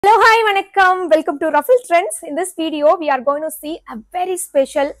Hello, hi, vanakkam. Welcome to Ruffletrends. In this video, we are going to see a very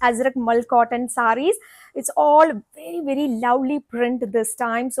special Ajrakh Handblock cotton sarees. It's all very lovely print this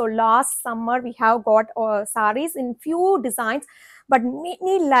time. So last summer we have got sarees in few designs, but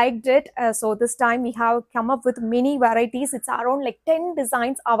many liked it. So this time we have come up with many varieties. It's around like 10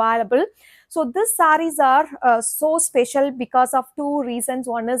 designs available. So these sarees are so special because of two reasons.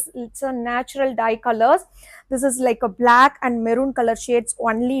 One is it's a natural dye colors. This is like a black and maroon color shades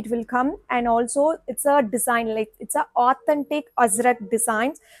only it will come, and also it's a design like it's a authentic Ajrakh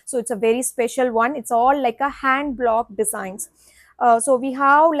designs. So it's a very special one. It's all like a hand block designs. So we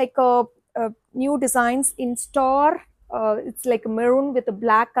have like a new designs in star. It's like maroon with a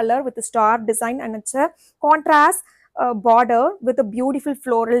black color with a star design, and it's a contrast border with a beautiful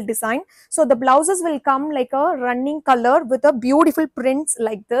floral design. So the blouses will come like a running color with a beautiful prints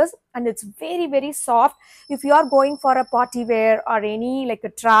like this, and it's very soft. If you are going for a party wear or any like a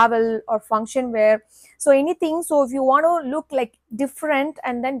travel or function wear, so anything, so if you want to look like different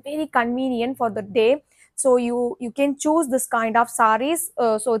and then very convenient for the day, so you can choose this kind of sarees.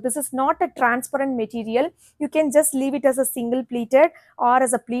 So this is not a transparent material. You can just leave it as a single pleated or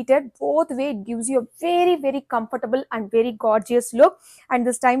as a pleated. Both way it gives you a very comfortable and very gorgeous look. And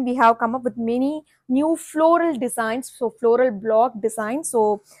this time we have come up with many new floral designs, so floral block design.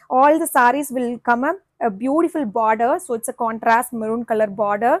 So all the sarees will come up a beautiful border. So it's a contrast maroon color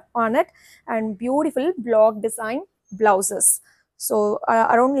border on it, and beautiful block design blouses. So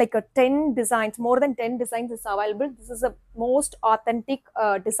around like a 10 designs, more than 10 designs is available. This is the most authentic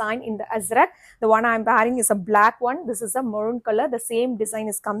design in the Ajrakh. The one I am wearing is a black one. This is a maroon color. The same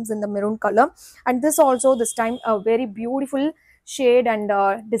design comes in the maroon color, and this also this time a very beautiful shade and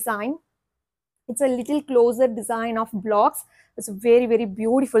design. It's a little closer design of blocks. It's very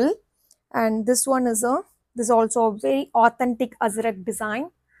beautiful. And this one is also a very authentic Ajrakh design.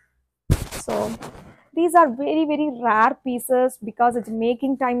 So these are very rare pieces because its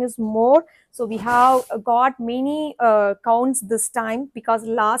making time is more. So we have got many counts this time, because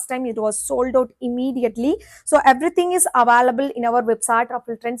last time it was sold out immediately. So everything is available in our website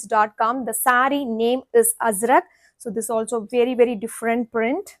ruffletrends.com. The saree name is Ajrakh. So this also very different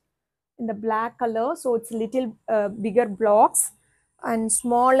print in the black color. So it's little bigger blocks and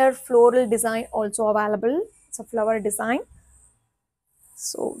smaller floral design also available. It's a flower design.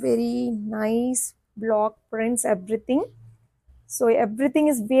 So very nice block prints, everything. So everything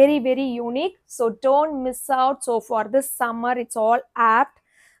is very unique. So don't miss out. So for this summer, it's all apt.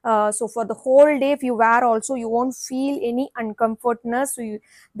 So for the whole day, if you wear also, you won't feel any uncomfortness. So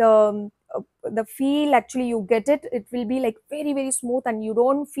the feel actually you get it. It will be like very smooth, and you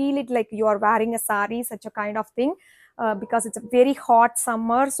don't feel it like you are wearing a saree, such a kind of thing. Because it's a very hot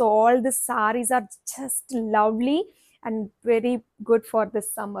summer, so all the sarees are just lovely and very good for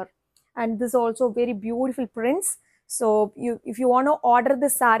this summer. And this also very beautiful prints. So if you want to order the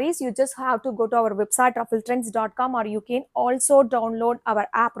sarees, you just have to go to our website ruffletrends.com, or you can also download our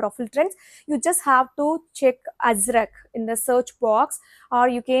app Ruffletrends. You just have to check Ajrakh in the search box, or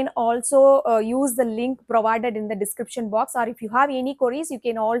you can also use the link provided in the description box. Or if you have any queries, you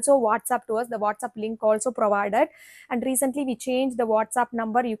can also WhatsApp to us. The WhatsApp link also provided, and recently we changed the WhatsApp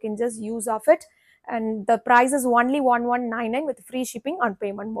number. You can just use of it, and the price is only 1199 with free shipping on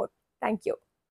payment mode. Thank you.